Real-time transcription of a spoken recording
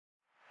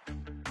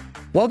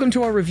Welcome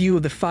to our review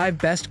of the 5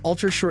 best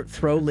ultra-short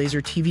throw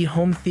laser TV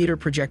home theater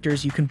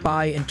projectors you can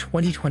buy in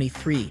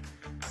 2023.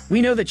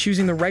 We know that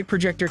choosing the right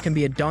projector can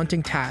be a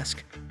daunting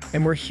task,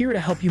 and we're here to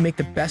help you make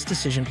the best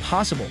decision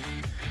possible.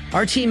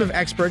 Our team of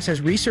experts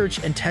has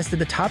researched and tested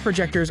the top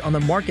projectors on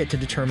the market to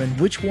determine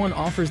which one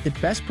offers the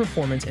best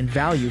performance and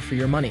value for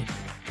your money.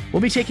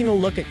 We'll be taking a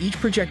look at each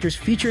projector's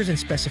features and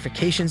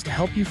specifications to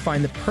help you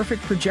find the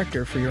perfect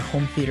projector for your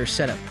home theater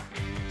setup.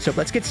 So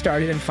let's get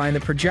started and find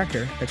the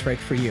projector that's right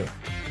for you.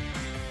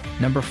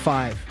 Number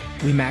 5.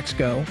 WEMAX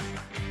Go.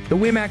 The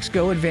WEMAX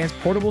Go Advanced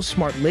Portable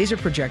Smart Laser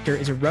Projector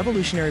is a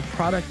revolutionary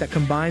product that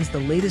combines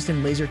the latest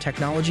in laser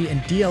technology and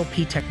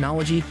DLP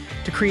technology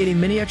to create a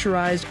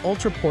miniaturized,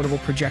 ultra-portable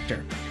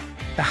projector.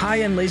 The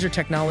high-end laser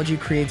technology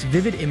creates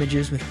vivid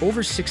images with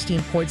over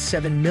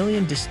 16.7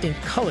 million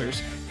distinct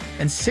colors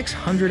and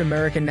 600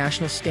 American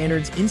National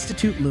Standards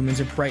Institute lumens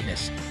of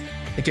brightness.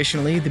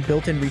 Additionally, the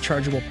built-in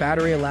rechargeable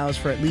battery allows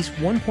for at least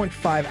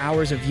 1.5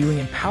 hours of viewing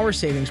in power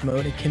savings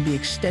mode and can be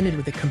extended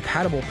with a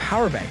compatible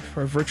power bank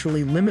for a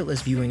virtually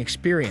limitless viewing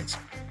experience.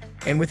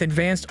 And with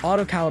advanced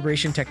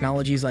auto-calibration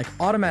technologies like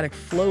automatic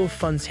flow of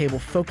funds table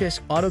focus,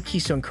 auto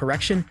keystone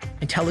correction,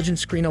 intelligent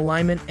screen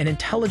alignment, and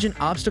intelligent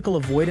obstacle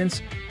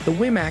avoidance, the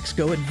WEMAX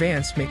Go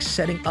Advanced makes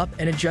setting up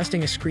and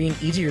adjusting a screen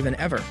easier than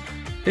ever.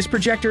 This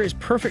projector is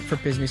perfect for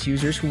business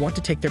users who want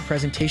to take their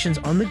presentations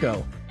on the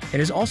go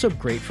and is also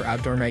great for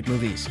outdoor night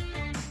movies.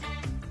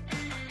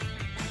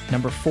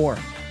 Number 4.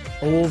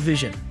 AWOL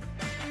Vision.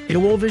 The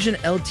AWOL Vision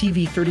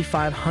LTV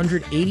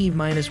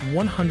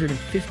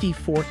 3580-150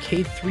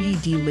 4K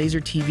 3D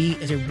Laser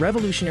TV is a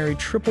revolutionary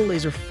triple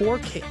laser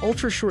 4K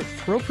ultra-short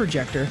throw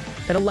projector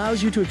that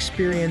allows you to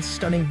experience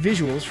stunning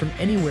visuals from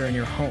anywhere in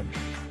your home.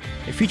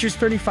 It features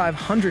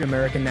 3500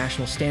 American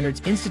National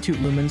Standards Institute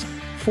lumens,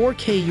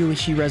 4K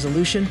UHD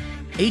resolution,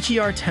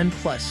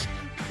 HDR10+,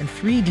 and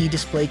 3D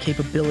display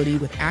capability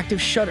with active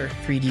shutter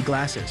 3D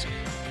glasses.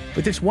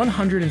 With its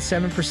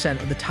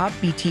 107% of the top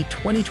BT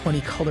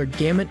 2020 color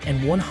gamut and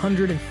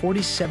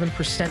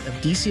 147% of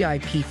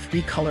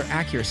DCI-P3 color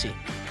accuracy,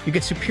 you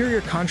get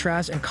superior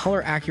contrast and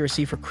color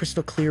accuracy for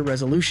crystal clear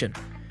resolution.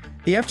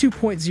 The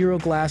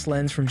f2.0 glass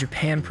lens from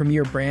Japan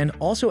Premier brand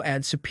also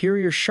adds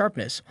superior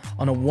sharpness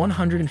on a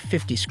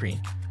 150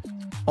 screen.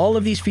 All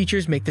of these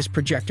features make this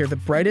projector the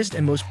brightest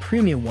and most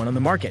premium one on the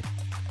market.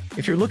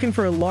 If you're looking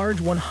for a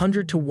large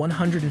 100 to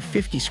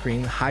 150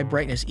 screen with high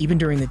brightness even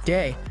during the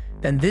day,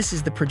 then this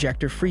is the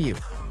projector for you.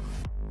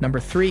 Number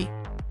 3.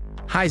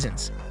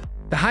 Hisense.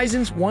 The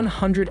Hisense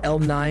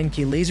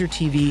 100L9K Laser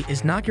TV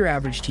is not your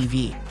average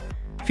TV.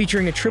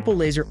 Featuring a triple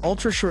laser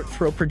ultra-short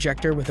throw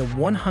projector with a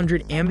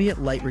 100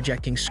 ambient light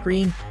rejecting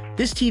screen,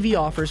 this TV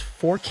offers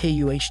 4K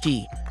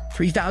UHD,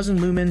 3000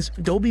 lumens,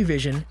 Dolby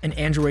Vision, and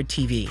Android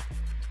TV.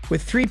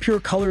 With 3 pure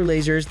color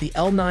lasers, the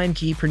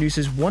L9K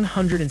produces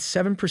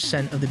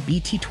 107% of the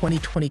BT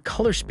 2020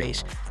 color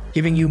space,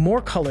 giving you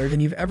more color than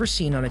you've ever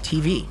seen on a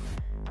TV.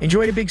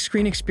 Enjoy a big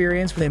screen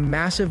experience with a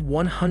massive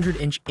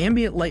 100-inch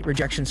ambient light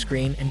rejection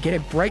screen and get a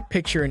bright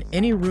picture in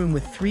any room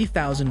with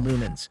 3000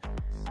 lumens.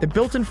 The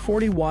built-in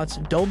 40 watts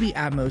Dolby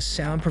Atmos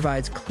sound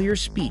provides clear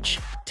speech,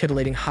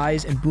 titillating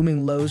highs and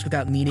booming lows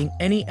without needing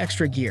any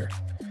extra gear.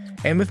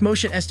 And with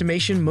motion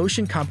estimation,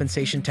 motion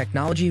compensation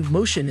technology,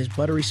 motion is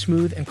buttery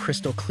smooth and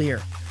crystal clear.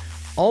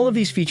 All of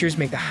these features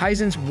make the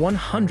Hisense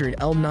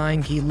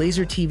 100L9K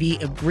Laser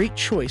TV a great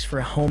choice for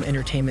a home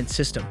entertainment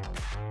system.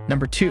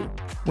 Number 2.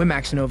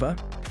 WEMAX Nova.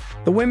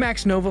 The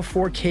WEMAX Nova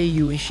 4K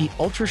UHD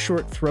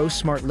Ultra-Short Throw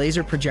Smart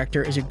Laser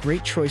Projector is a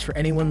great choice for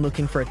anyone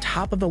looking for a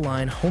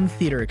top-of-the-line home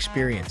theater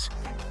experience.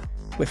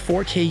 With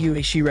 4K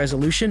UHD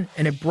resolution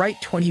and a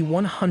bright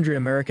 2100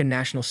 American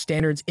National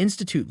Standards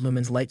Institute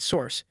lumens light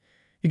source,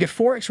 you get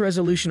 4x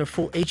resolution of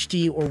Full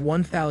HD or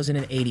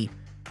 1080.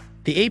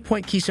 The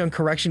 8-point keystone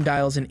correction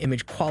dials in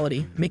image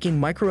quality, making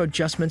micro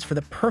adjustments for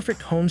the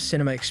perfect home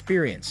cinema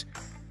experience.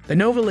 The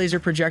Nova laser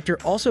projector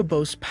also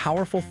boasts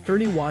powerful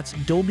 30 watts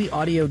Dolby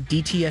Audio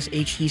DTS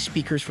HD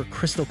speakers for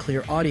crystal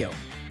clear audio.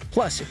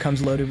 Plus, it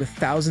comes loaded with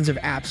thousands of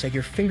apps at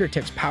your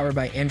fingertips powered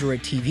by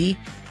Android TV,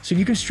 so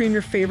you can stream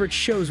your favorite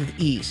shows with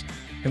ease.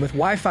 And with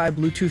Wi-Fi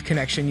Bluetooth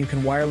connection, you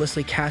can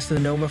wirelessly cast the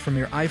Nova from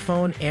your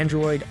iPhone,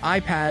 Android,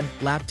 iPad,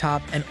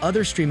 laptop, and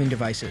other streaming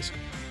devices.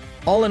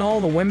 All in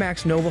all, the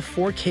WEMAX Nova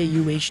 4K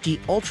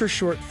UHD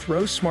Ultra-Short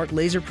Throw Smart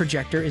Laser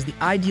Projector is the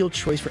ideal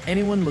choice for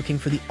anyone looking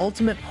for the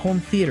ultimate home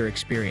theater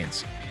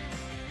experience.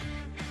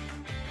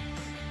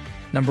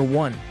 Number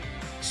 1.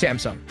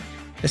 Samsung.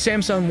 The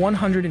Samsung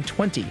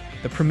 120,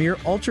 the premier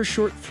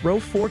ultra-short throw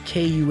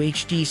 4K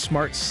UHD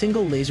smart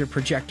single laser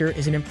projector,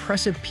 is an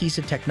impressive piece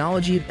of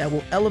technology that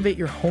will elevate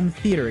your home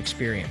theater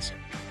experience.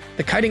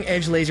 The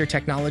cutting-edge laser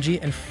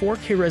technology and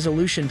 4K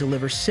resolution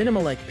deliver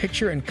cinema-like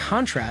picture and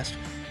contrast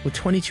with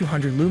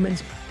 2200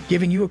 lumens,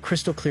 giving you a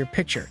crystal clear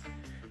picture.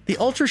 The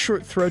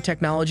ultra-short throw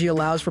technology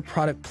allows for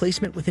product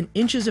placement within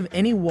inches of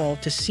any wall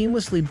to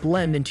seamlessly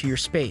blend into your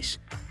space.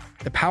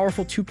 The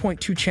powerful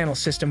 2.2-channel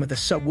system with a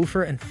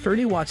subwoofer and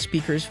 30-watt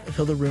speakers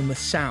fill the room with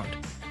sound.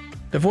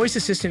 The voice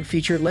assistant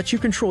feature lets you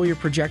control your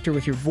projector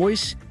with your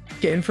voice,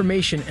 get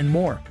information, and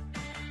more.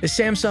 The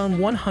Samsung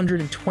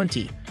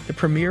 120, the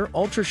premier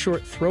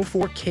ultra-short throw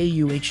 4K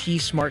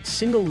UHD smart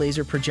single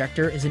laser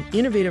projector, is an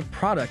innovative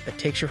product that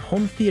takes your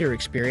home theater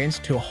experience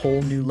to a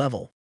whole new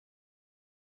level.